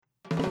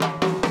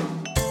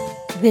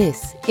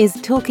This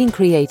is Talking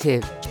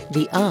Creative,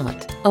 the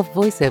art of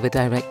voiceover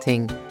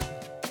directing.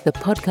 The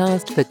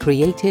podcast for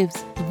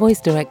creatives, voice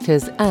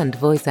directors, and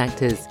voice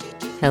actors,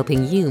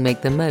 helping you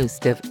make the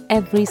most of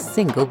every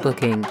single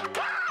booking.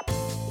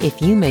 If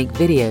you make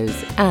videos,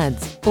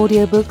 ads,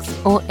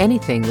 audiobooks, or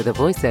anything with a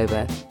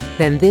voiceover,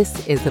 then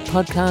this is the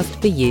podcast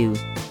for you.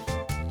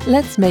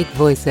 Let's make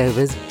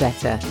voiceovers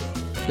better.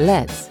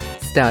 Let's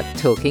start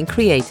talking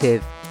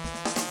creative.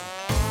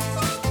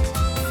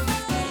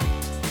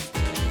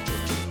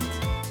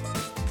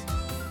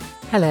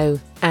 Hello,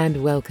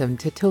 and welcome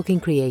to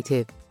Talking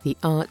Creative, the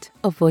art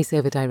of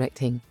voiceover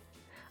directing.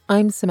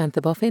 I'm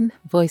Samantha Boffin,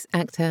 voice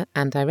actor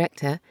and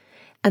director,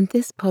 and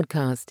this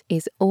podcast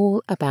is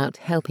all about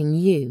helping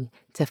you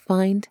to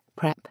find,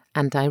 prep,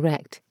 and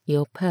direct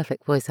your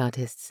perfect voice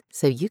artists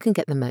so you can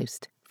get the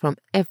most from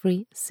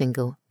every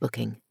single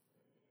booking.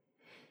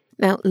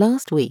 Now,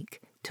 last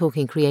week,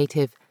 Talking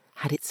Creative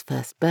had its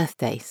first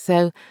birthday,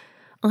 so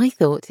I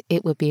thought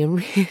it would be a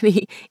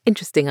really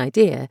interesting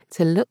idea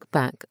to look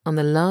back on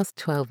the last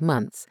 12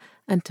 months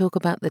and talk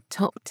about the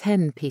top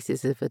 10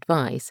 pieces of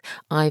advice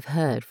I've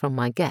heard from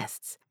my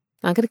guests.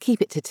 I'm going to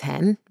keep it to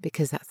 10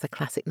 because that's the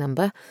classic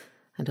number,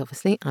 and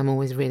obviously I'm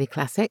always really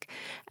classic.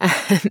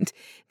 And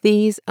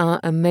these are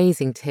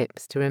amazing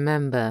tips to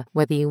remember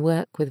whether you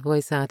work with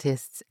voice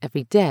artists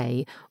every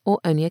day or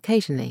only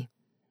occasionally.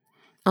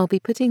 I'll be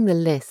putting the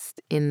list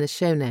in the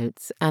show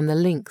notes and the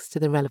links to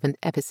the relevant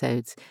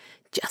episodes,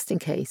 just in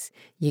case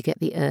you get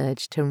the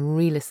urge to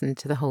re-listen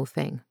to the whole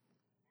thing.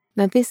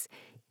 Now, this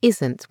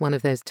isn't one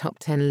of those top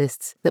 10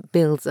 lists that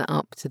builds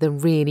up to the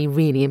really,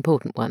 really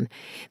important one.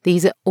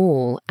 These are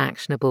all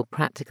actionable,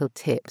 practical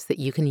tips that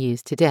you can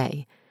use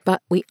today.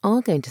 But we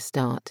are going to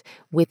start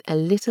with a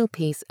little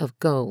piece of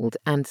gold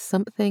and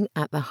something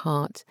at the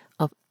heart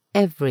of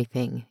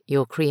everything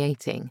you're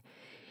creating.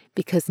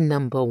 Because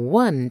number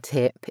one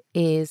tip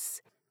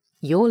is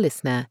your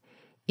listener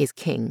is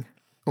king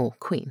or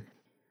queen.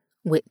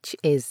 Which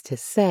is to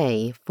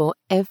say, for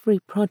every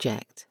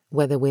project,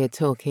 whether we're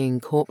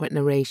talking corporate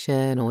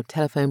narration or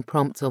telephone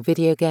prompts or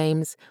video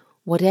games,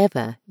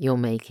 whatever you're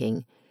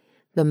making,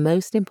 the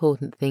most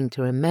important thing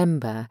to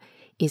remember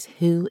is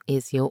who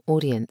is your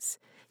audience,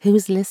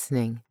 who's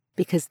listening,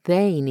 because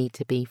they need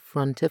to be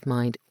front of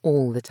mind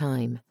all the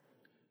time.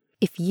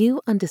 If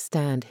you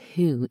understand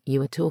who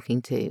you are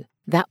talking to,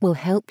 that will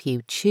help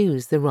you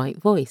choose the right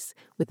voice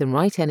with the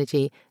right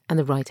energy and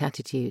the right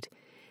attitude,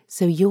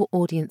 so your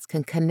audience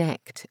can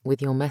connect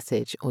with your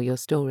message or your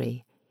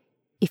story.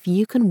 If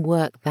you can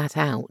work that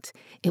out,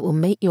 it will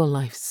make your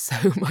life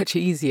so much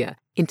easier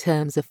in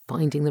terms of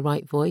finding the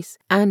right voice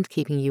and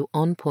keeping you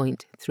on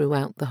point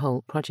throughout the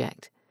whole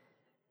project.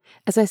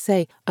 As I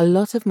say, a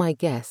lot of my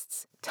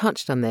guests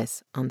touched on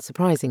this,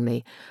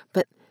 unsurprisingly,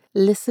 but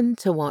listen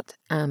to what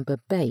Amber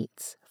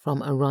Bates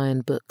from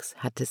Orion Books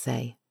had to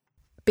say.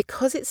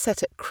 Because it's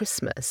set at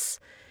Christmas,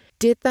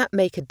 did that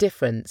make a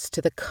difference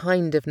to the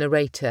kind of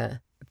narrator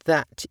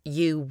that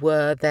you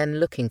were then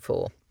looking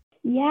for?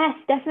 Yes,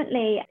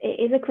 definitely. It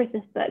is a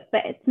Christmas book,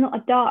 but it's not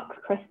a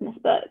dark Christmas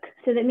book.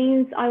 So that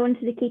means I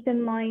wanted to keep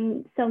in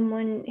mind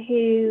someone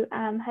who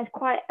has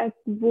quite a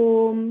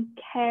warm,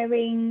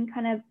 caring,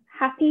 kind of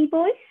happy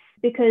voice,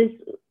 because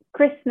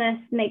Christmas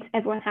makes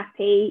everyone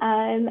happy.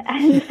 And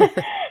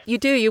You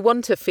do. You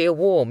want to feel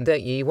warm,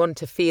 don't you? You want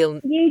to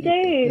feel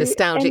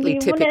nostalgically,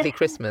 typically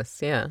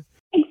Christmas. Yeah.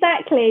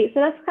 Exactly.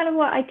 So that's kind of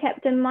what I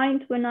kept in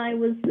mind when I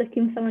was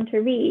looking for someone to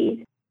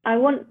read. I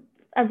want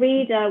a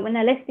reader, when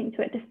they're listening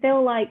to it, to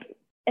feel like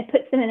it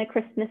puts them in a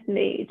Christmas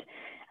mood.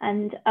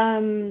 And,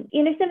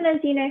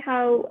 sometimes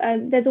how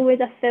there's always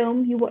a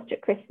film you watch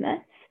at Christmas.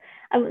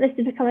 I want this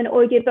to become an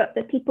audiobook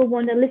that people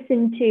want to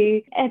listen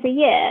to every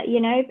year,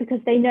 because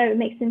they know it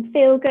makes them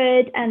feel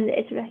good, and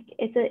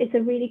it's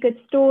a really good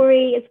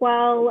story as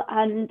well.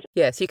 And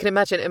yes, you can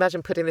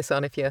imagine putting this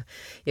on if you're,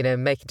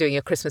 doing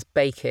your Christmas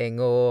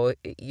baking, or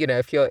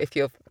if you're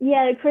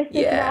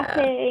Christmas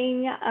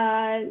wrapping.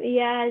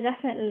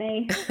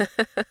 Definitely.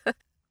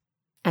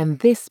 And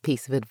this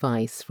piece of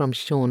advice from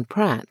Sean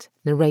Pratt,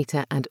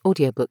 narrator and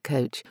audiobook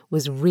coach,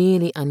 was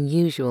really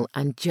unusual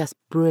and just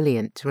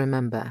brilliant to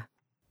remember.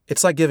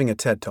 It's like giving a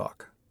TED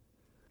Talk.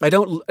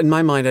 In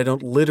my mind, I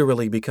don't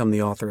literally become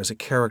the author as a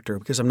character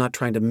because I'm not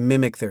trying to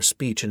mimic their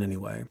speech in any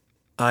way.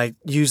 I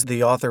use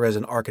the author as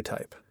an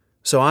archetype.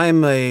 So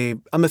I'm a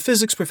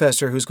physics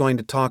professor who's going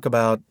to talk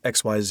about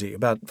XYZ,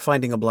 about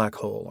finding a black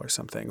hole or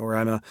something. Or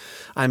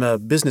I'm a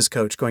business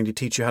coach going to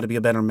teach you how to be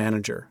a better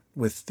manager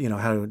with,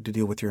 how to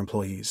deal with your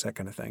employees, that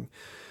kind of thing.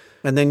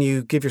 And then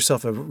you give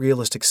yourself a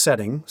realistic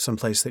setting,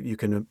 someplace that you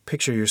can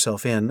picture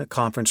yourself in, a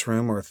conference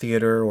room or a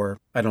theater or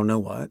I don't know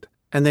what.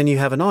 And then you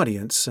have an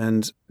audience.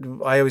 And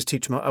I always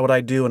teach what I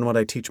do and what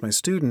I teach my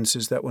students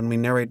is that when we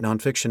narrate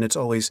nonfiction, it's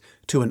always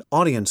to an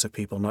audience of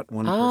people, not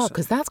one person. Oh,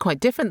 because that's quite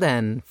different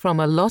then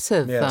from a lot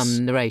of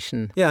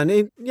narration.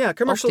 Yeah,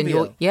 commercial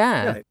VO.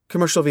 Yeah.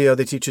 Commercial VO,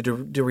 they teach you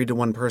to read to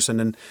one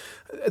person. And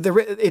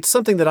it's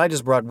something that I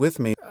just brought with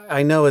me.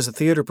 I know as a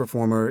theater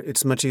performer,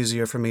 it's much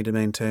easier for me to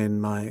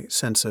maintain my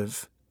sense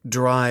of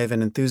drive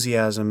and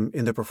enthusiasm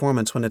in the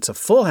performance when it's a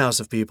full house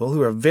of people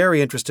who are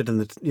very interested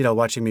in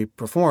watching me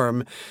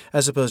perform,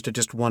 as opposed to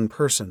just one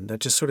person. That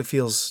just sort of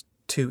feels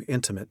too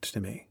intimate to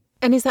me.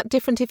 And is that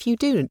different if you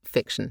do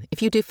fiction?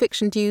 If you do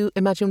fiction, do you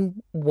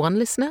imagine one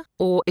listener,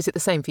 or is it the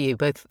same for you,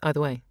 both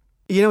either way?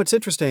 It's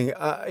interesting.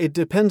 It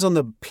depends on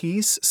the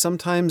piece.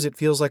 Sometimes it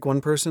feels like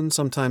one person.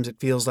 Sometimes it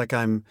feels like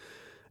I'm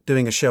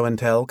doing a show and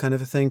tell kind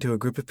of a thing to a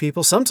group of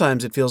people.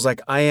 Sometimes it feels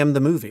like I am the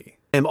movie.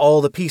 And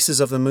all the pieces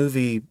of the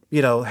movie,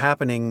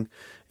 happening,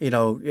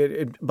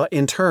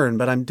 in turn,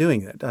 but I'm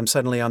doing it. I'm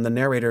the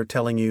narrator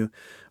telling you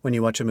when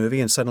you watch a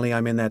movie, and suddenly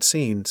I'm in that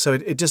scene. So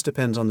it just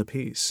depends on the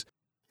piece.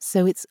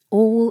 So it's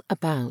all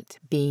about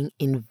being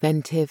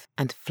inventive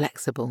and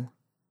flexible.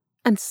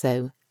 And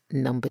so,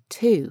 number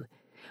 2,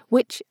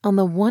 which on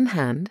the one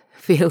hand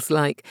feels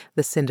like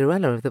the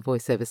Cinderella of the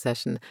voiceover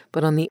session,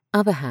 but on the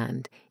other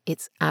hand,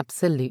 it's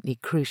absolutely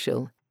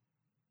crucial.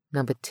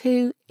 Number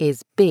 2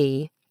 is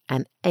be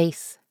an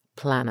ace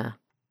planner.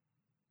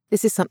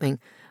 This is something,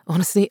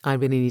 honestly, I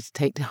really need to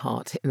take to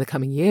heart in the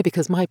coming year,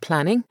 because my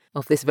planning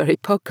of this very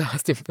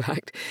podcast, in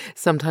fact,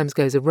 sometimes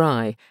goes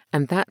awry.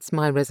 And that's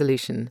my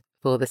resolution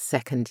for the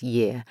second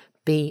year: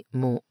 be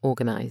more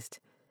organised.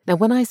 Now,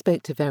 when I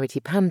spoke to Verity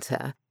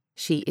Panter,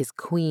 she is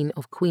Queen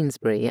of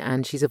Queensberry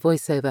and she's a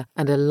voiceover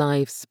and a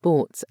live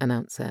sports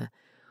announcer.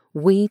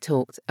 We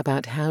talked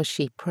about how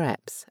she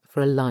preps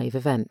for a live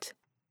event.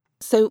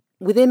 So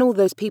within all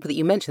those people that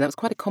you mentioned, that was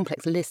quite a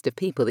complex list of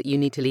people that you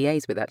need to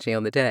liaise with actually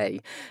on the day.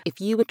 If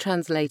you were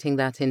translating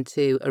that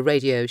into a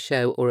radio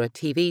show or a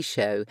TV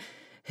show,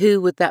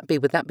 who would that be?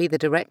 Would that be the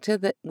director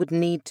that would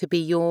need to be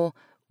your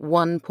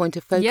one point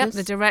of focus? Yep,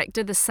 the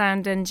director, the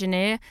sound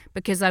engineer,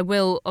 because I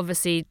will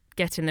obviously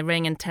get in the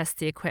ring and test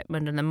the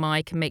equipment and the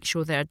mic and make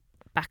sure there are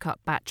backup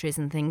batteries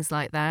and things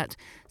like that.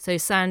 So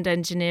sound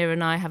engineer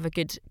and I have a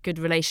good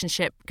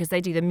relationship, because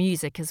they do the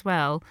music as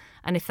well.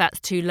 And if that's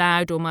too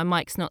loud or my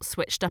mic's not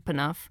switched up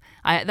enough,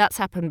 that's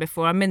happened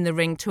before. I'm in the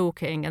ring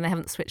talking and they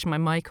haven't switched my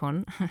mic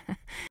on.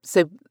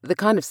 So the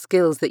kind of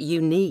skills that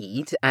you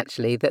need,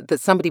 actually, that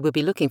somebody would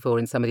be looking for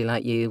in somebody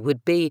like you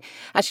would be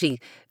actually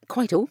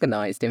quite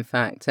organised, in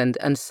fact,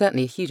 and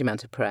certainly a huge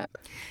amount of prep.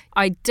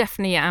 I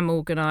definitely am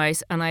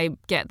organised, and I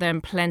get them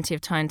plenty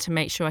of time to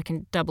make sure I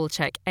can double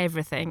check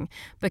everything,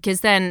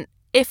 because then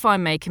if I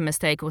make a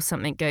mistake or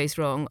something goes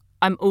wrong,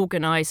 I'm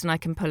organised and I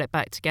can pull it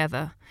back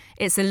together.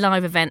 It's a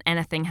live event,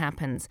 anything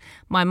happens.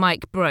 My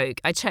mic broke.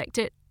 I checked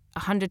it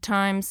 100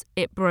 times,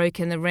 it broke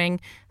in the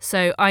ring.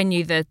 So I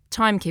knew the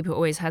timekeeper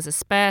always has a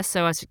spare,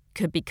 so I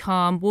could be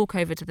calm, walk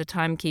over to the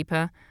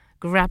timekeeper,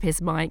 grab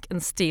his mic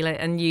and steal it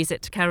and use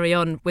it to carry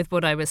on with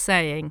what I was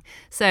saying.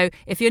 So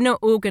if you're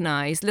not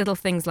organised, little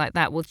things like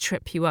that will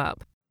trip you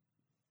up.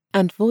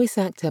 And voice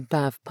actor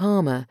Bav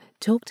Palmer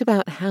talked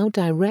about how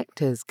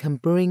directors can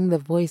bring the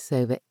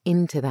voiceover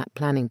into that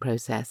planning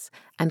process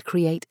and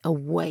create a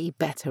way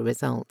better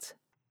result.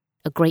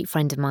 A great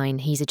friend of mine,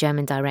 he's a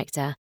German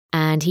director,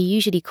 and he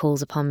usually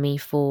calls upon me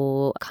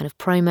for kind of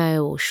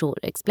promo or short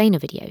explainer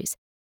videos.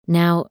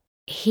 Now,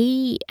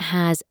 he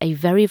has a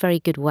very, very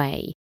good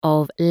way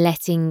of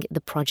letting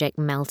the project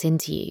melt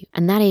into you.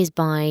 And that is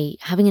by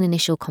having an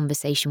initial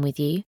conversation with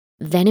you,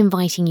 then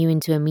inviting you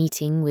into a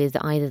meeting with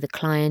either the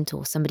client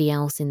or somebody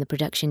else in the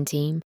production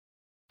team,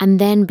 and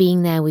then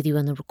being there with you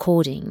on the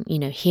recording,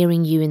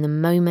 hearing you in the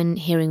moment,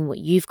 hearing what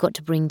you've got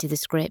to bring to the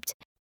script.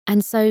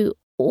 And so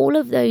all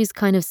of those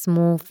kind of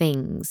small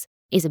things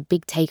is a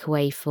big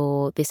takeaway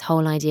for this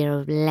whole idea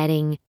of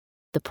letting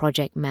the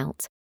project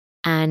melt.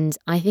 And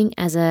I think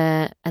as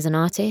an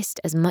artist,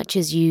 as much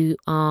as you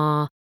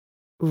are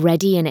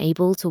ready and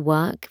able to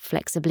work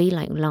flexibly,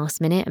 like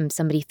last minute, and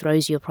somebody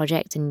throws you a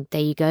project and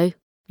there you go,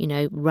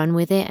 run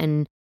with it,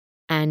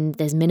 and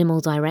there's minimal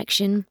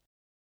direction.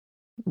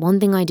 One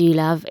thing I do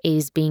love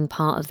is being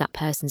part of that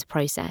person's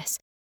process.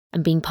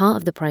 And being part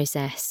of the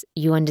process,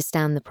 you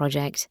understand the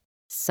project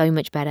so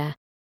much better.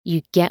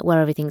 You get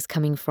where everything's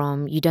coming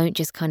from. You don't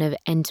just kind of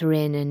enter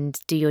in and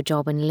do your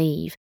job and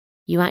leave.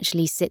 You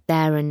actually sit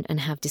there and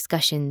have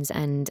discussions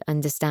and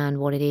understand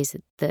what it is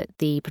that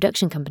the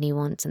production company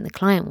wants and the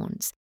client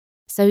wants.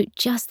 So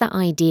just that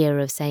idea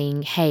of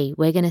saying, hey,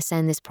 we're going to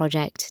send this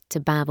project to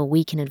Bav a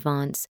week in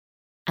advance,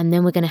 and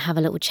then we're going to have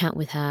a little chat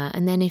with her.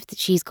 And then if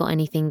she's got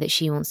anything that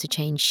she wants to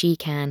change, she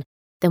can.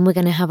 Then we're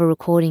going to have a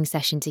recording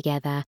session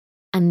together.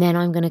 And then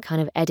I'm going to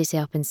kind of edit it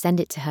up and send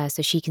it to her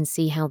so she can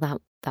see how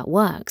that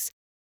works.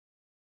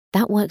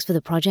 That works for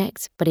the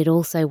project, but it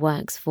also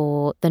works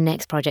for the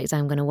next project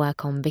I'm going to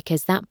work on,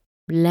 because that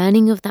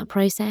learning of that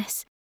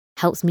process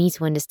helps me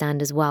to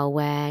understand as well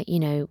where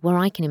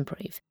I can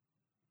improve.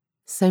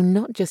 So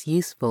not just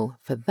useful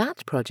for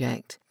that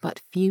project, but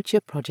future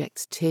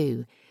projects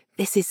too.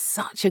 This is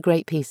such a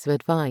great piece of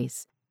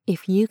advice.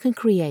 If you can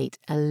create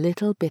a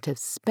little bit of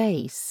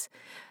space,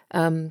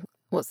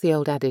 what's the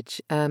old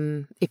adage?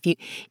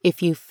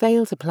 If you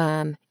fail to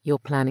plan, you're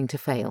planning to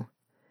fail.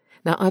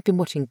 Now, I've been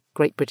watching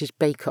Great British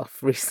Bake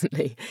Off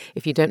recently.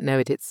 If you don't know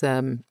it, it's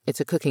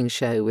a cooking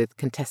show with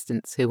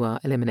contestants who are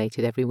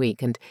eliminated every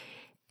week. And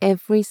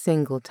every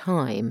single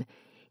time,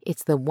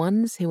 It's the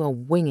ones who are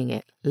winging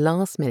it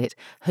last minute,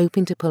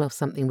 hoping to pull off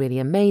something really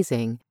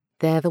amazing.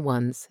 They're the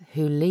ones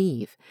who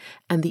leave.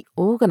 And the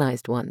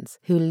organised ones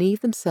who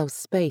leave themselves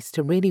space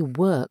to really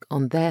work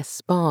on their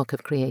spark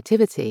of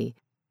creativity,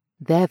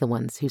 they're the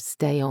ones who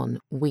stay on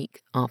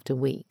week after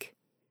week.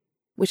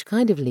 Which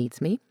kind of leads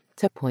me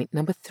to point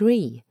number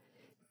 3.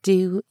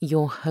 Do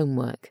your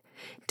homework.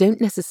 Don't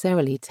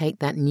necessarily take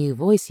that new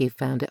voice you've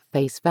found at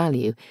face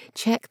value.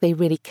 Check they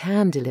really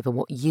can deliver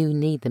what you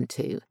need them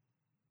to.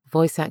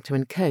 Voice actor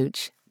and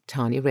coach,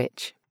 Tanya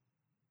Rich.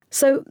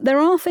 So there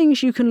are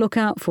things you can look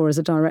out for as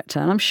a director,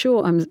 and I'm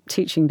sure I'm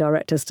teaching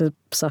directors to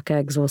suck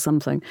eggs or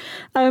something.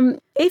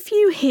 If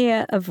you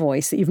hear a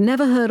voice that you've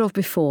never heard of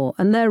before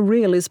and their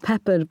reel is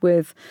peppered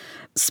with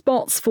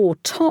spots for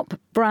top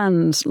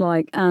brands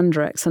like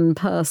Andrex and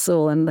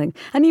Persil and things,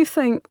 and you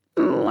think,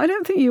 I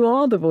don't think you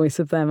are the voice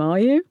of them, are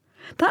you?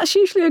 That's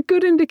usually a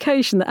good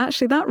indication that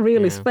actually that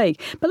reel is fake.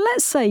 But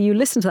let's say you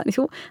listen to that and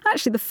you thought,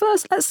 actually,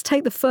 let's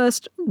take the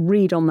first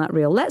read on that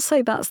reel. Let's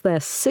say that's their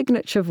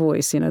signature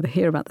voice, they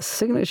hear about the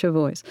signature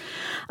voice.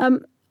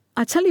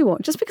 I tell you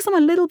what, just because I'm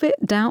a little bit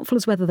doubtful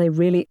as whether they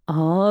really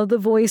are the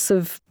voice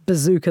of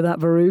Bazooka That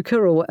Veruca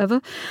or whatever,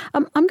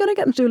 I'm going to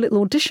get them to do a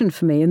little audition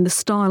for me in the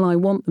style I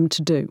want them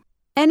to do.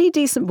 Any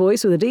decent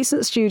voice with a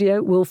decent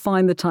studio will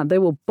find the time. They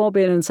will bob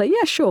in and say,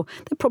 yeah, sure.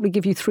 They'll probably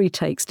give you 3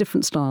 takes,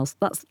 different styles.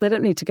 They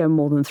don't need to go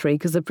more than 3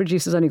 because the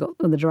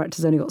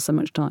director's only got so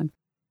much time.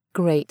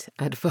 Great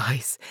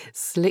advice.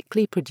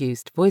 Slickly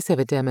produced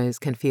voiceover demos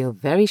can feel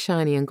very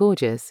shiny and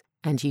gorgeous,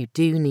 and you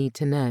do need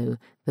to know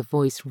the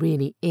voice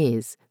really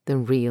is the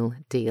real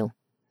deal.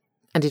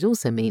 And it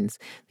also means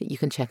that you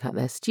can check out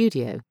their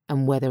studio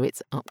and whether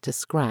it's up to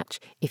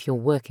scratch if you're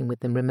working with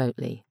them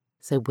remotely.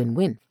 So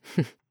win-win.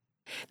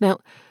 Now,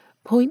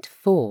 point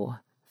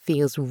 4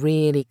 feels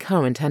really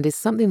current and is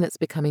something that's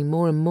becoming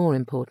more and more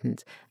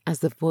important as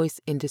the voice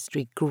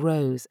industry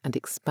grows and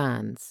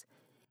expands.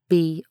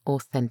 Be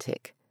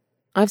authentic.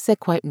 I've said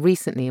quite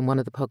recently in one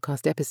of the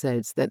podcast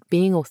episodes that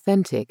being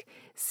authentic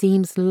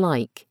seems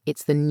like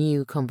it's the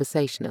new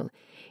conversational.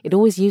 It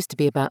always used to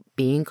be about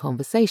being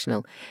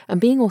conversational,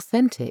 and being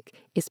authentic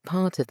is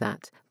part of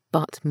that,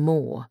 but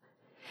more.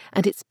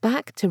 And it's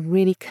back to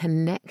really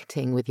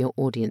connecting with your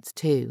audience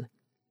too.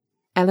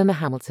 Eleanor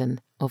Hamilton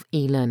of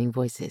eLearning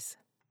Voices.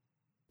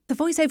 The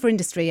voiceover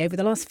industry over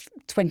the last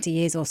 20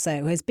 years or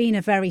so has been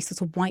a very sort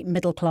of white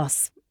middle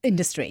class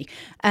industry.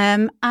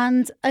 And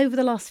over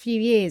the last few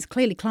years,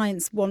 clearly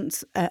clients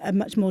want a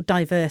much more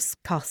diverse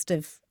cast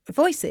of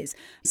voices.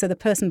 So the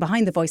person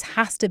behind the voice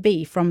has to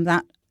be from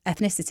that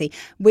ethnicity,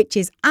 which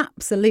is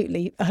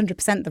absolutely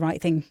 100% the right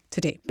thing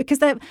to do because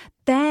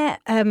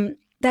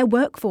their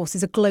workforce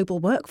is a global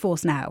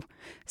workforce now.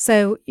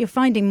 So you're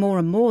finding more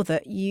and more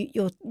that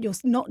you're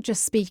not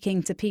just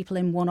speaking to people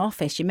in one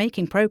office. You're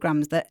making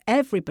programs that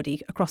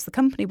everybody across the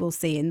company will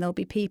see. And there'll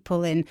be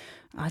people in,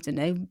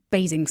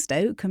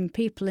 Basingstoke and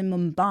people in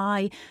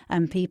Mumbai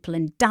and people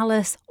in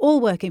Dallas, all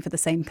working for the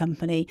same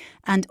company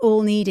and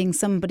all needing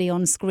somebody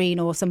on screen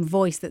or some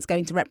voice that's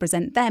going to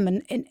represent them.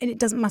 And it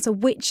doesn't matter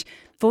which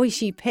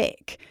voice you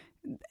pick.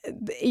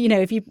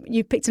 If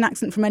you picked an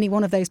accent from any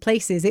one of those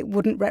places, it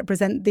wouldn't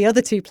represent the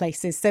other 2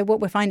 places. So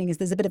what we're finding is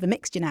there's a bit of a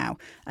mixture now,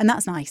 and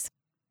that's nice.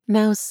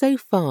 Now, so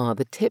far,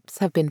 the tips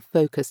have been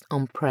focused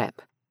on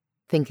prep,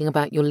 thinking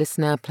about your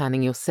listener,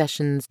 planning your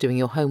sessions, doing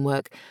your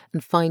homework,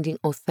 and finding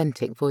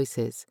authentic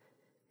voices.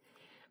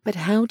 But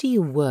how do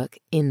you work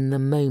in the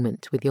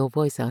moment with your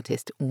voice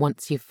artist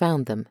once you've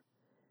found them?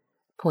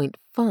 Point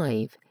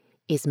 5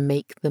 is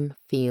make them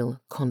feel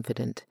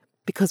confident.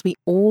 Because we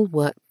all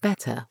work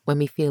better when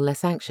we feel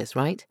less anxious,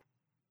 right?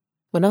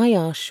 When I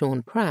asked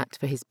Sean Pratt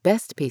for his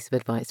best piece of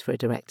advice for a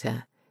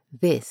director,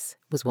 this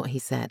was what he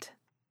said.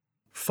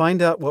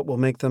 Find out what will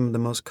make them the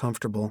most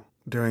comfortable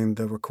during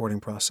the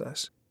recording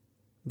process.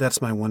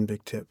 That's my one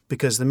big tip.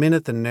 Because the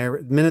minute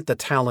the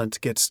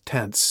talent gets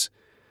tense,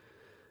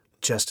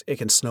 it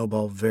can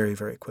snowball very,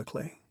 very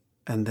quickly.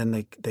 And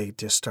then they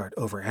just start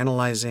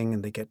overanalyzing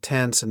and they get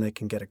tense and they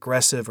can get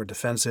aggressive or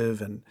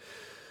defensive, and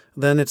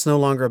then it's no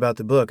longer about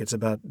the book. It's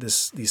about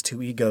these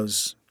 2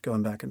 egos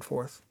going back and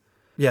forth.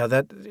 Yeah,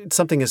 it's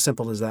something as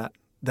simple as that.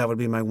 That would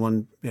be my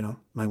one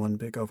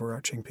big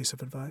overarching piece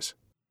of advice.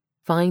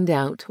 Find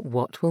out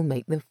what will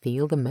make them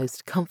feel the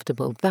most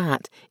comfortable.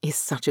 That is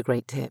such a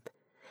great tip.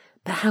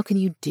 But how can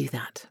you do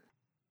that?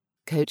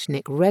 Coach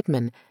Nick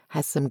Redman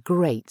has some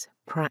great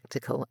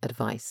practical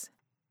advice.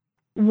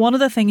 One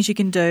of the things you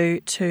can do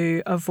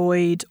to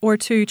avoid or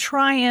to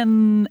try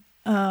and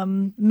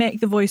make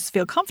the voice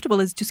feel comfortable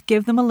is just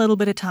give them a little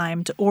bit of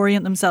time to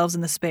orient themselves in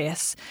the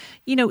space.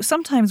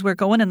 Sometimes we're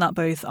going in that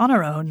booth on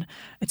our own.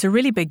 It's a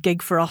really big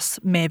gig for us,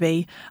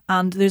 maybe.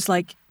 And there's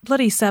like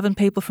bloody 7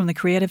 people from the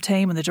creative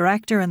team and the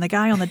director and the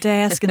guy on the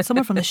desk and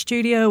someone from the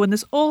studio, and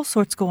there's all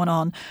sorts going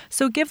on.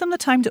 So give them the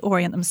time to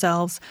orient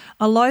themselves.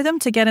 Allow them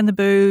to get in the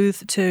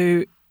booth,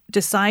 to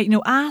decide,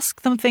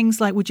 ask them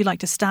things like, would you like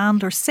to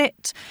stand or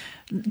sit?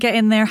 Get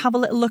in there, have a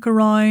little look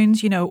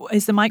around,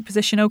 is the mic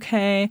position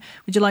okay?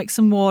 Would you like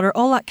some water?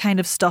 All that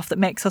kind of stuff that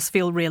makes us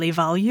feel really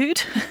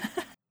valued.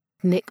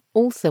 Nick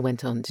also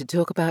went on to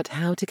talk about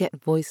how to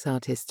get voice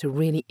artists to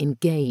really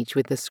engage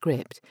with the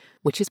script,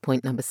 which is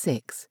point number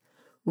 6.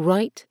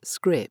 Write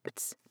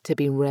scripts to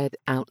be read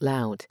out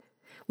loud,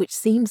 which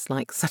seems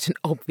like such an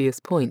obvious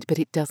point, but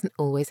it doesn't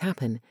always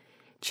happen.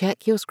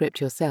 Check your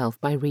script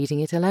yourself by reading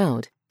it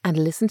aloud, and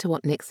listen to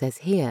what Nick says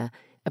here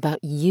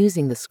about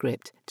using the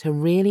script to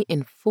really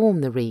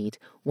inform the read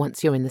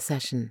once you're in the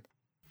session.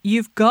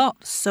 You've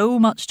got so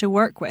much to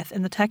work with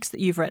in the text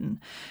that you've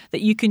written that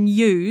you can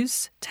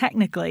use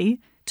technically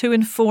to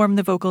inform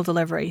the vocal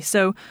delivery.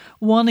 So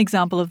one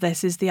example of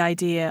this is the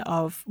idea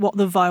of what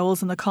the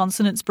vowels and the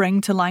consonants bring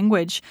to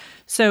language.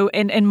 So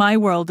in my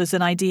world, there's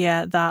an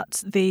idea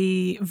that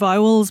the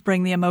vowels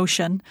bring the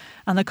emotion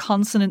and the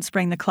consonants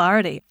bring the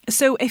clarity.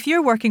 So if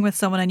you're working with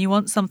someone and you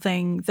want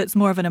something that's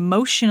more of an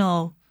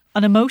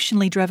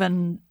emotionally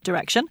driven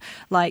direction,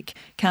 like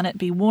can it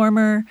be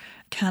warmer?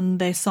 Can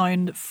they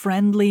sound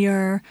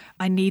friendlier?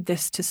 I need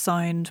this to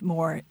sound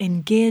more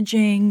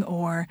engaging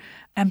or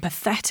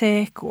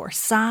empathetic or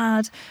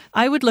sad.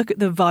 I would look at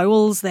the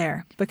vowels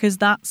there because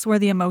that's where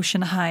the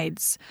emotion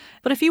hides.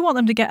 But if you want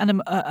them to get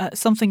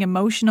something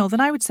emotional, then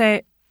I would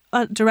say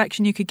a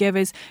direction you could give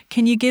is,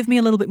 can you give me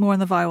a little bit more on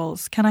the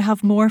vowels? Can I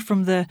have more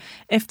from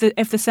if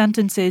the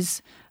sentence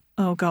is,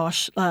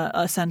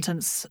 a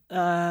sentence,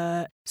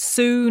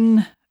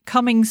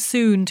 coming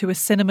soon to a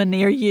cinema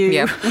near you.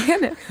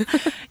 Yeah.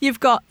 You've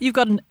got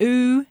an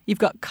ooh, you've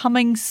got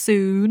coming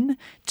soon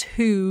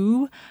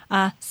to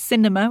a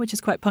cinema, which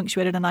is quite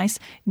punctuated and nice,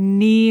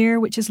 near,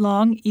 which is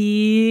long,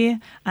 e,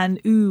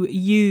 and ooh,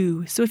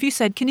 you. So if you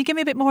said, can you give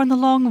me a bit more on the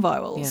long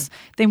vowels?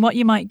 Then what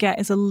you might get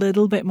is a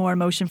little bit more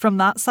emotion from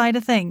that side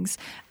of things.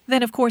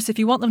 Then, of course, if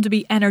you want them to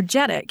be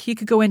energetic, you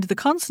could go into the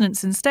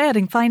consonants instead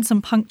and find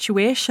some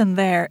punctuation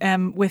there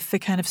with the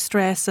kind of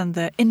stress and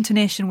the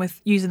intonation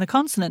with using the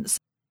consonants.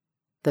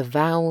 The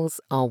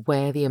vowels are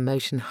where the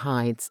emotion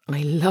hides.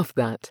 I love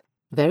that.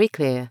 Very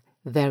clear,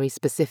 very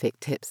specific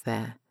tips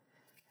there.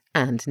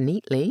 And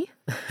neatly,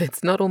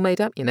 it's not all made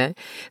up,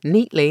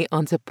 neatly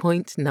onto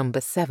point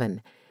number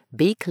 7.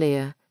 Be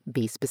clear,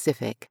 be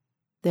specific.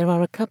 There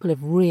are a couple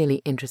of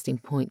really interesting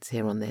points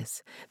here on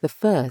this. The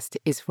first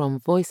is from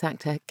voice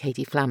actor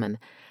Katie Flamman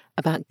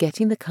about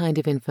getting the kind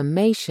of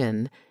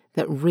information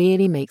that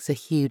really makes a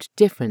huge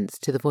difference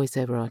to the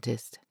voiceover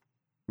artist.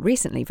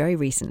 Very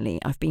recently,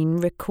 I've been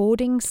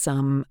recording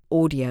some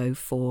audio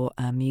for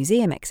a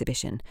museum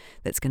exhibition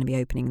that's going to be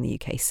opening in the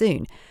UK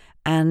soon.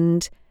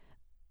 And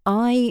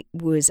I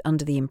was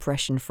under the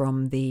impression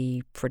from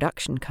the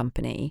production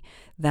company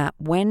that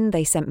when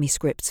they sent me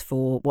scripts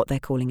for what they're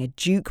calling a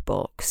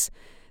jukebox,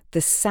 the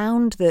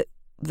sound that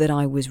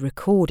I was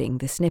recording,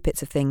 the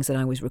snippets of things that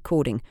I was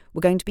recording, were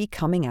going to be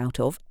coming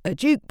out of a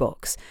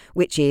jukebox,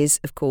 which is,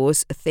 of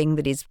course, a thing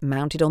that is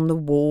mounted on the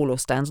wall or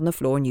stands on the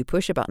floor, and you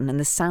push a button and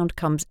the sound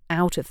comes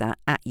out of that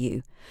at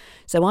you.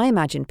 So I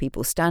imagined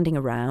people standing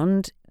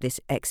around this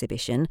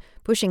exhibition,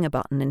 pushing a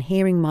button and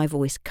hearing my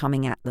voice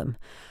coming at them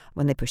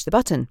when they push the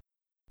button.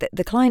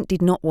 The client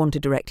did not want a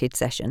directed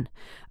session.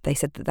 They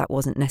said that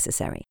wasn't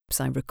necessary.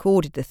 So I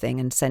recorded the thing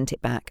and sent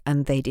it back,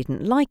 and they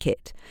didn't like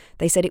it.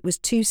 They said it was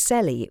too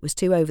selly, it was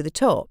too over the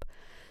top.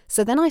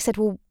 So then I said,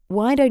 well,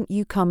 why don't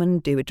you come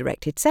and do a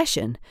directed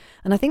session?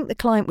 And I think the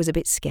client was a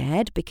bit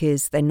scared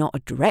because they're not a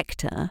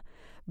director,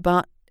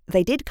 but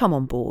they did come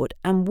on board.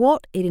 And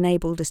what it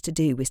enabled us to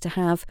do was to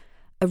have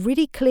a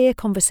really clear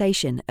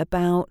conversation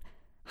about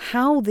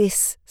how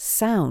this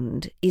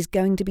sound is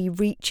going to be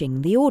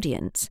reaching the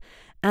audience.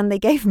 And they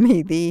gave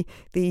me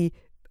the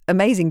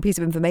amazing piece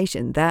of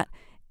information that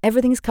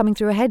everything's coming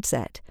through a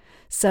headset.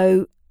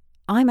 So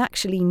I'm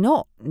actually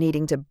not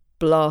needing to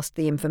blast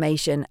the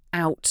information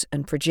out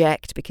and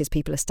project because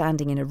people are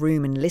standing in a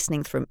room and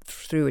listening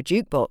through a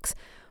jukebox.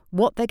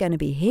 What they're going to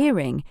be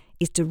hearing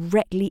is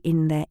directly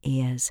in their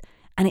ears.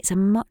 And it's a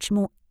much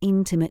more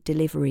intimate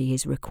delivery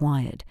is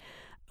required.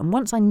 And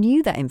once I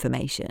knew that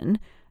information,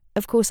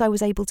 of course, I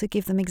was able to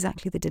give them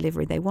exactly the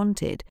delivery they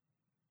wanted.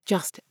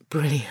 Just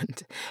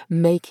brilliant.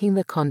 Making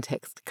the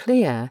context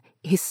clear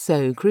is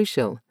so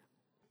crucial.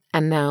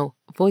 And now,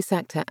 voice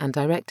actor and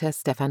director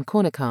Stefan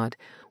Cornicard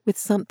with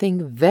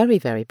something very,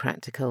 very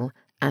practical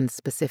and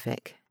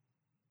specific.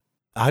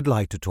 I'd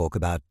like to talk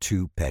about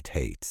 2 pet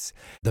hates.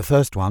 The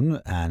first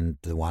one, and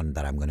the one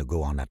that I'm going to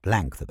go on at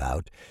length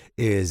about,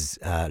 is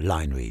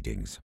line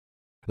readings.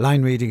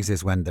 Line readings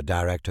is when the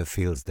director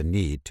feels the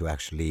need to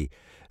actually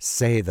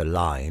say the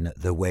line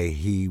the way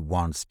he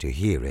wants to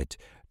hear it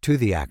to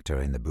the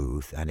actor in the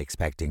booth and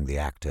expecting the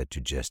actor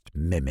to just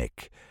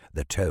mimic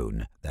the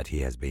tone that he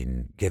has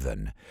been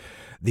given.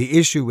 The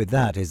issue with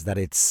that is that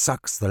it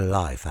sucks the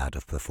life out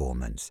of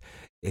performance.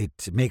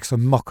 It makes a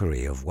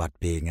mockery of what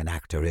being an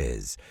actor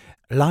is.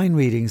 Line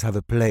readings have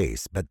a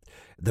place, but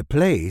the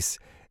place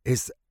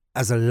is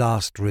as a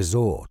last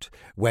resort,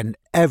 when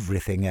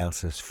everything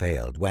else has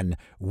failed, when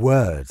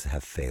words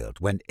have failed,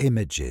 when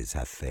images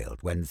have failed,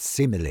 when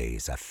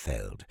similes have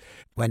failed,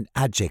 when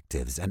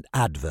adjectives and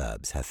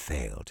adverbs have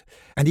failed.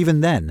 And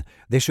even then,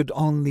 they should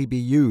only be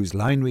used,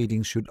 line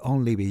readings should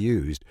only be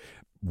used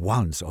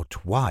once or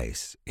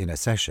twice in a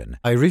session.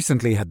 I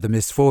recently had the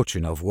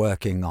misfortune of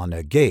working on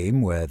a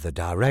game where the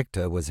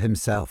director was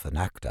himself an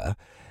actor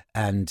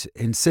and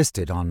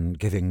insisted on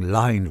giving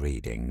line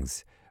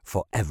readings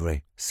for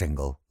every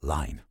single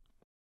line.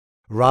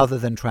 Rather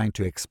than trying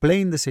to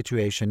explain the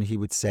situation, he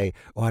would say,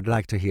 "Oh, I'd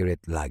like to hear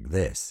it like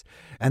this."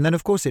 And then,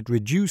 of course, it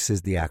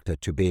reduces the actor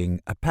to being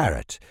a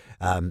parrot,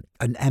 an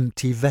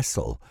empty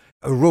vessel,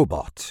 a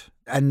robot.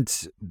 And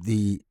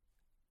the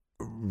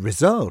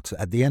result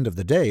at the end of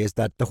the day is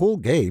that the whole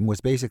game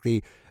was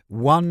basically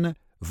one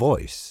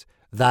voice,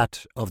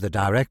 that of the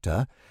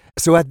director.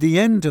 So at the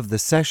end of the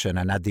session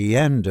and at the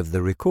end of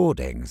the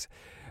recordings,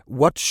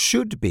 what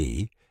should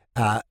be,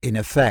 in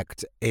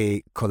effect,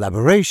 a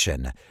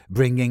collaboration,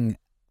 bringing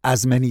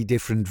as many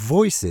different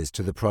voices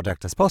to the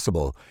product as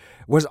possible,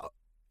 was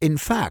in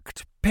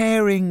fact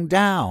paring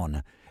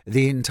down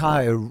the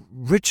entire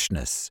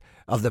richness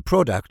of the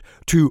product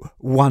to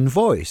one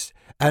voice,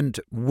 and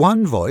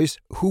one voice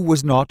who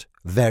was not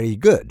very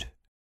good.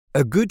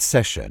 A good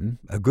session,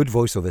 a good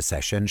voiceover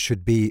session,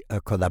 should be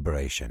a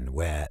collaboration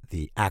where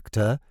the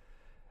actor,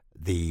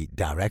 the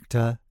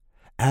director,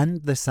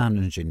 and the sound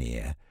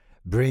engineer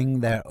bring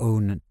their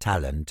own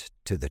talent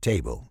to the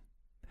table.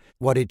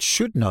 What it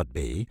should not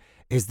be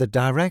is the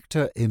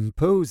director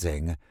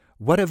imposing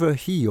whatever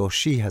he or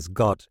she has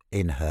got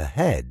in her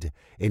head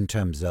in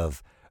terms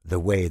of the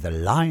way the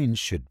line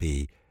should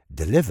be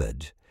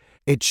delivered.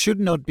 It should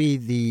not be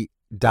the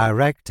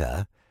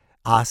director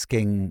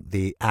asking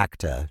the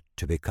actor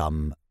to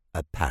become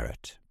a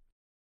parrot.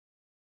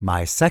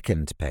 My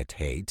second pet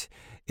hate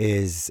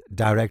is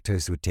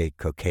directors who take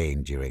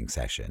cocaine during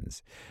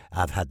sessions.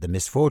 I've had the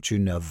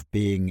misfortune of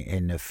being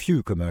in a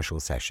few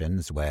commercial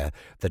sessions where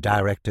the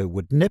director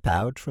would nip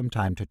out from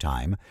time to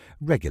time,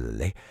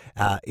 regularly,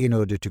 in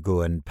order to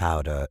go and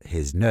powder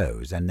his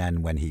nose. And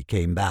then when he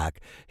came back,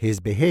 his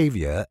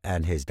behavior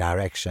and his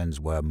directions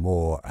were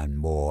more and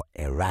more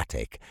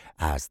erratic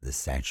as the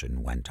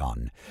session went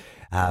on.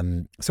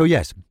 So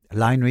yes,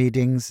 line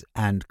readings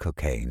and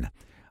cocaine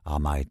are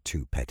my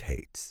two pet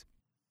hates.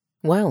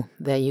 Well,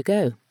 there you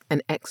go.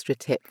 An extra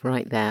tip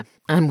right there,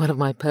 and one of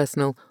my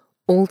personal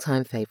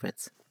all-time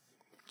favourites.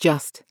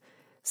 Just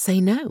say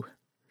no.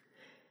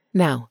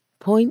 Now,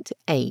 point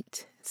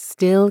 8,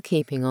 still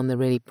keeping on the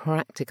really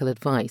practical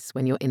advice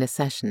when you're in a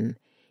session,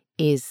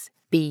 is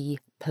be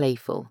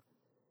playful.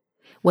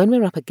 When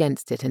we're up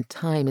against it and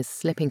time is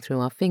slipping through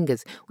our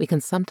fingers, we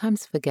can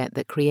sometimes forget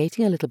that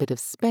creating a little bit of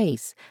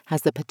space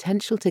has the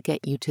potential to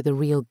get you to the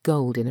real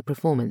gold in a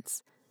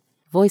performance.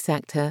 Voice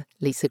actor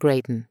Lisa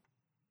Graydon.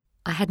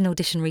 I had an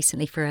audition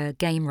recently for a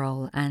game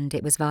role and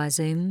it was via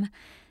Zoom,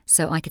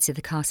 so I could see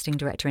the casting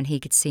director and he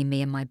could see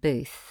me in my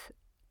booth.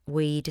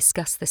 We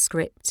discussed the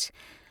script,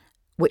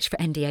 which for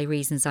NDA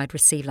reasons I'd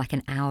received like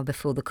an hour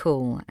before the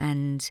call,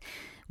 and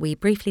we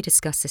briefly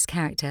discussed this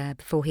character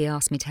before he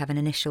asked me to have an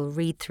initial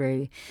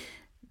read-through.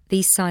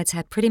 These sides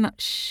had pretty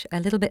much a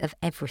little bit of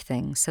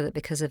everything, so that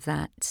because of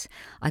that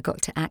I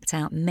got to act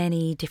out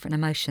many different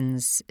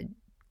emotions,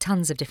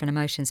 tons of different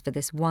emotions for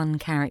this one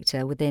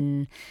character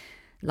within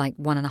like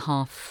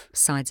 1.5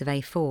 sides of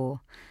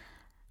A4.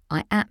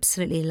 I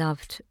absolutely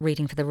loved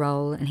reading for the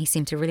role and he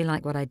seemed to really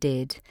like what I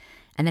did.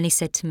 And then he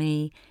said to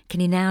me, "Can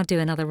you now do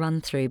another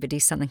run-through but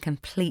do something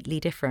completely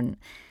different?"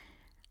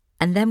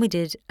 And then we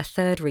did a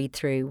third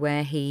read-through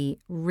where he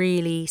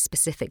really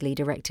specifically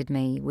directed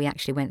me. We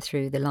actually went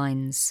through the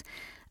lines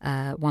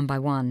one by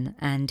one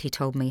and he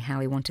told me how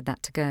he wanted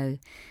that to go.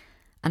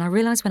 And I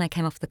realised when I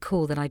came off the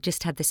call that I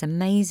just had this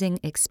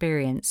amazing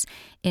experience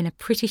in a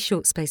pretty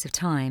short space of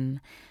time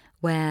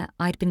where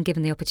I'd been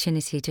given the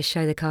opportunity to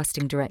show the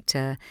casting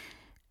director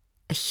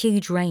a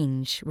huge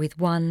range with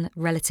one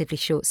relatively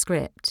short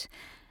script,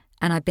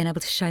 and I'd been able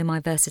to show my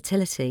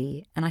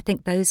versatility. And I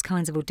think those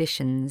kinds of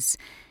auditions,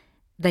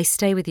 they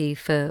stay with you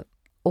for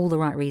all the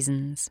right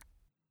reasons.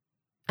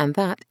 And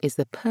that is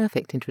the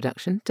perfect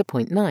introduction to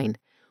point 9,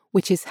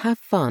 which is have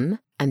fun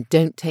and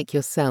don't take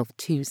yourself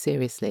too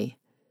seriously.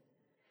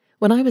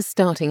 When I was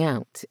starting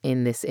out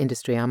in this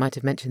industry, I might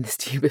have mentioned this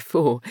to you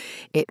before,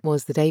 it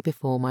was the day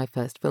before my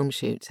first film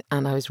shoot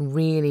and I was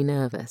really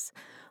nervous.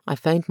 I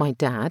phoned my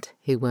dad,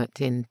 who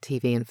worked in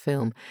TV and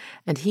film,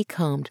 and he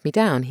calmed me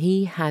down.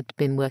 He had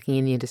been working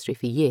in the industry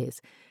for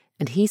years,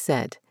 and he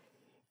said,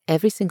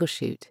 every single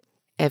shoot,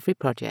 every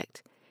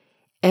project,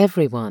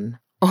 everyone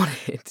on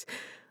it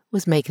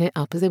was making it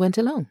up as they went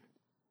along.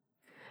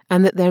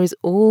 And that there is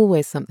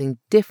always something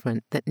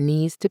different that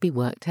needs to be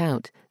worked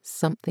out,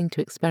 something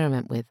to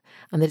experiment with,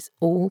 and that it's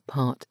all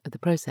part of the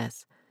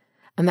process.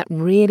 And that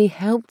really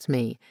helped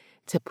me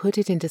to put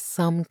it into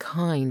some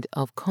kind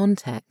of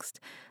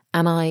context.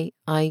 And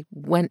I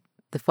went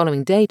the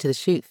following day to the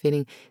shoot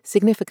feeling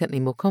significantly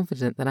more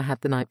confident than I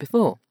had the night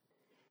before.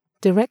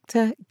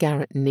 Director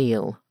Garrett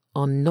Neal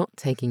on not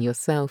taking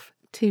yourself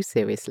too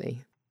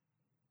seriously.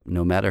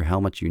 No matter how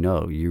much you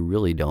know, you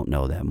really don't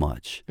know that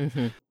much.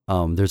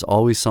 Mm-hmm. There's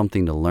always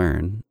something to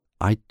learn.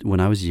 When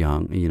I was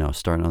young,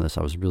 starting on this,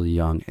 I was really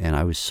young and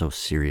I was so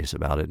serious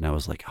about it. And I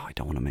was like, oh, I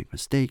don't want to make a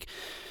mistake.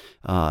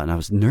 And I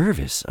was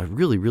nervous,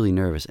 really, really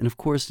nervous. And of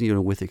course,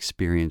 with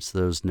experience,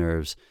 those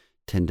nerves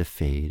tend to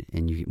fade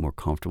and you get more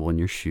comfortable in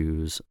your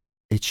shoes.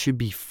 It should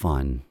be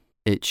fun.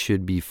 It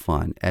should be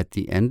fun. At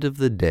the end of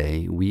the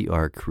day, we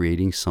are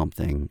creating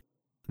something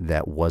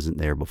that wasn't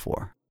there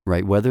before,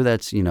 right? Whether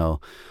that's,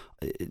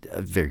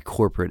 a very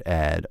corporate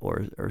ad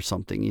or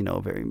something,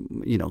 very,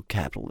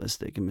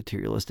 capitalistic and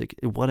materialistic,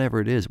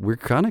 whatever it is, we're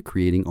kind of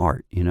creating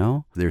art,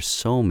 There's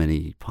so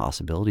many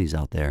possibilities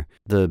out there.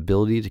 The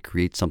ability to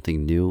create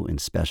something new and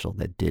special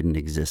that didn't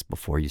exist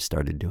before you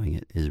started doing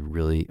it is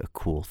really a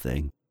cool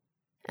thing.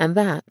 And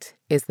that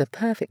is the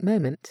perfect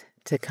moment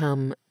to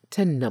come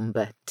to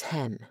number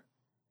 10,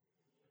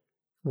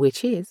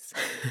 which is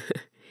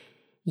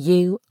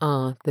you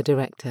are the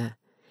director.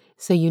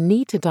 So you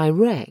need to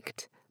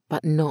direct,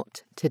 but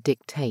not to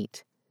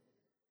dictate.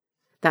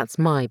 That's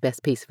my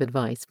best piece of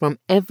advice from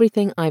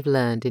everything I've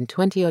learned in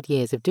 20-odd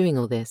years of doing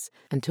all this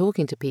and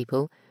talking to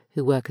people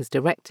who work as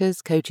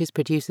directors, coaches,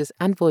 producers,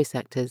 and voice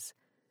actors.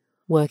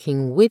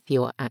 Working with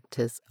your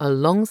actors,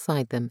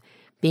 alongside them,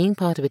 being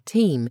part of a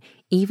team,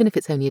 even if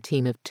it's only a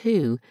team of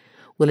 2,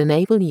 will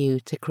enable you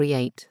to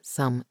create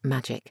some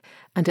magic.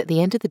 And at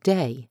the end of the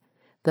day,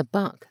 the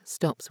buck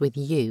stops with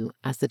you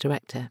as the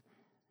director.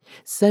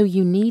 So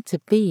you need to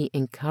be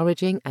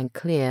encouraging and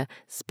clear,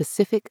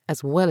 specific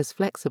as well as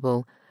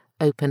flexible,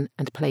 open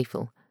and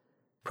playful.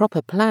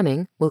 Proper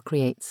planning will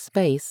create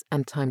space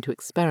and time to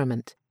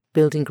experiment.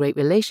 Building great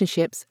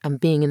relationships and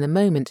being in the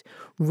moment,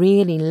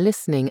 really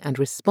listening and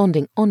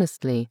responding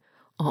honestly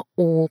are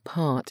all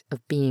part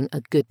of being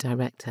a good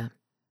director.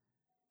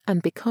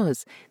 And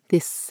because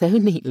this so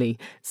neatly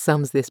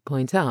sums this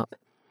point up,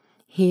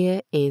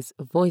 here is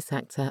voice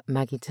actor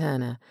Maggie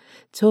Turner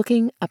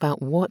talking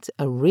about what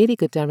a really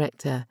good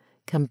director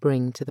can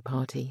bring to the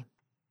party.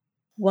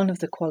 One of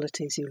the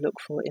qualities you look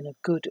for in a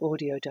good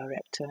audio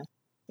director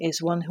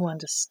is one who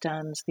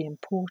understands the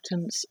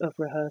importance of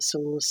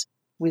rehearsals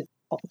with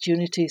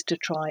opportunities to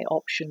try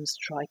options,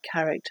 to try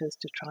characters,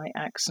 to try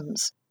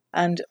accents,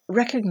 and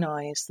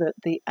recognise that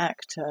the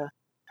actor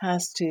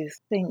has to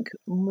think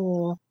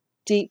more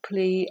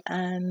deeply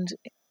and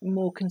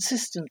more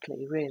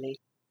consistently, really,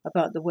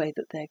 about the way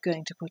that they're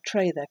going to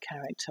portray their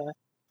character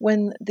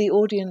when the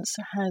audience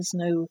has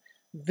no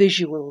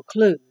visual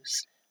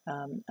clues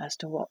as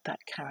to what that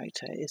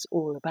character is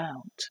all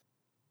about.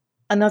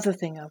 Another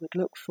thing I would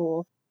look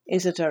for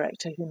is a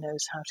director who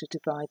knows how to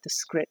divide the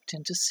script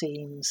into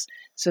scenes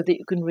so that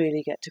you can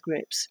really get to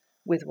grips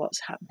with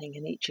what's happening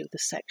in each of the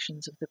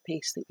sections of the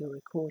piece that you're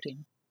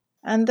recording.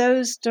 And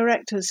those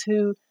directors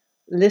who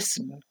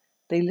listen,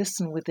 they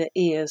listen with their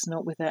ears,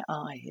 not with their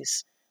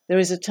eyes. There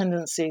is a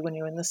tendency when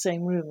you're in the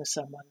same room as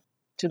someone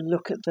to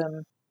look at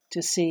them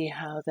to see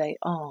how they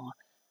are.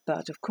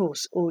 But of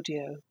course,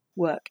 audio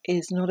work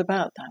is not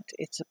about that.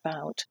 It's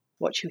about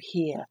what you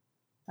hear.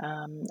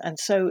 And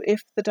so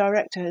if the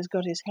director has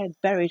got his head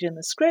buried in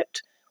the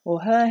script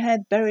or her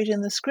head buried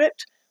in the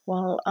script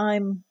while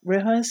I'm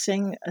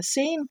rehearsing a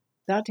scene,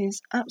 that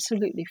is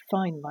absolutely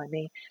fine by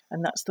me.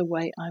 And that's the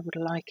way I would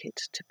like it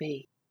to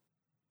be.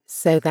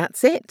 So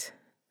that's it.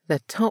 The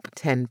top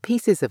 10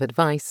 pieces of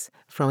advice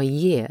from a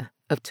year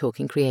of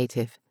Talking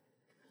Creative.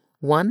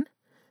 1.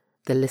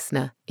 The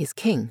listener is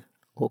king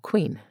or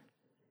queen.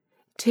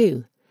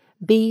 2.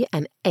 Be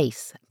an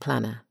ace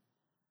planner.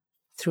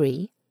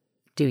 3.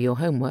 Do your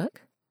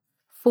homework.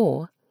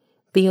 4.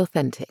 Be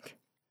authentic.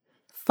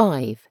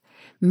 5.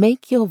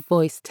 Make your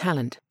voice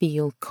talent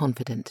feel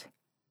confident.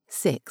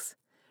 6.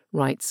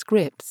 Write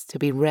scripts to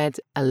be read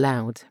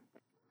aloud.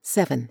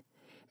 7.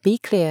 Be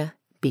clear,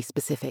 be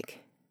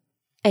specific.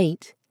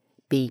 8.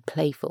 Be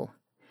playful.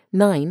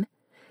 9.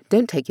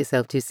 Don't take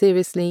yourself too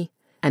seriously.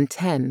 And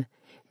 10.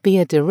 Be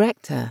a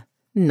director,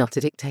 not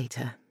a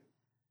dictator.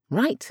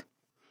 Right.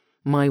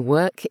 My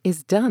work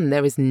is done.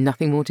 There is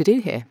nothing more to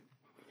do here.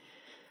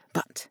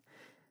 But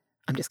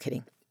I'm just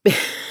kidding.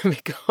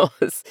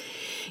 Because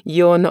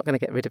you're not going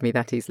to get rid of me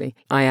that easily.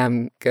 I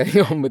am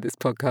going on with this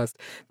podcast.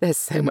 There's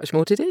so much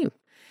more to do.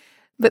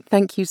 But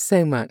thank you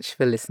so much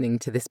for listening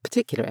to this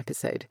particular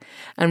episode.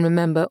 And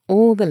remember,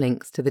 all the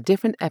links to the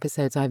different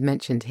episodes I've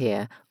mentioned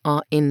here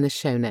are in the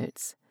show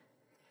notes.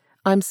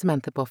 I'm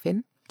Samantha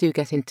Boffin. Do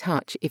get in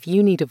touch if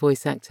you need a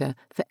voice actor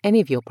for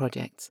any of your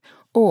projects,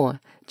 or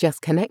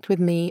just connect with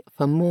me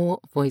for more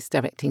voice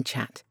directing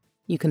chat.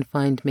 You can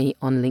find me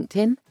on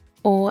LinkedIn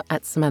or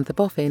at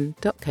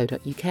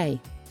samanthaboffin.co.uk.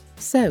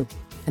 So,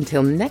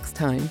 until next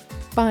time,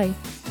 bye.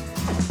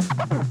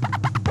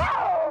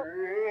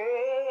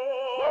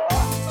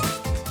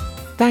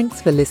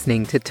 Thanks for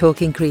listening to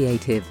Talking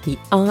Creative, the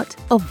art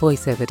of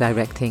voiceover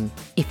directing.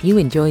 If you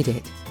enjoyed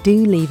it,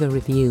 do leave a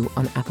review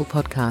on Apple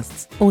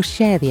Podcasts or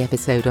share the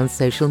episode on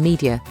social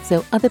media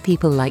so other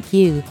people like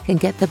you can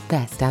get the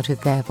best out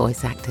of their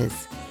voice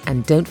actors.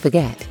 And don't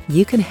forget,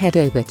 you can head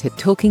over to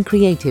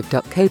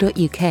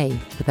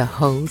talkingcreative.co.uk for the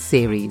whole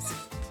series.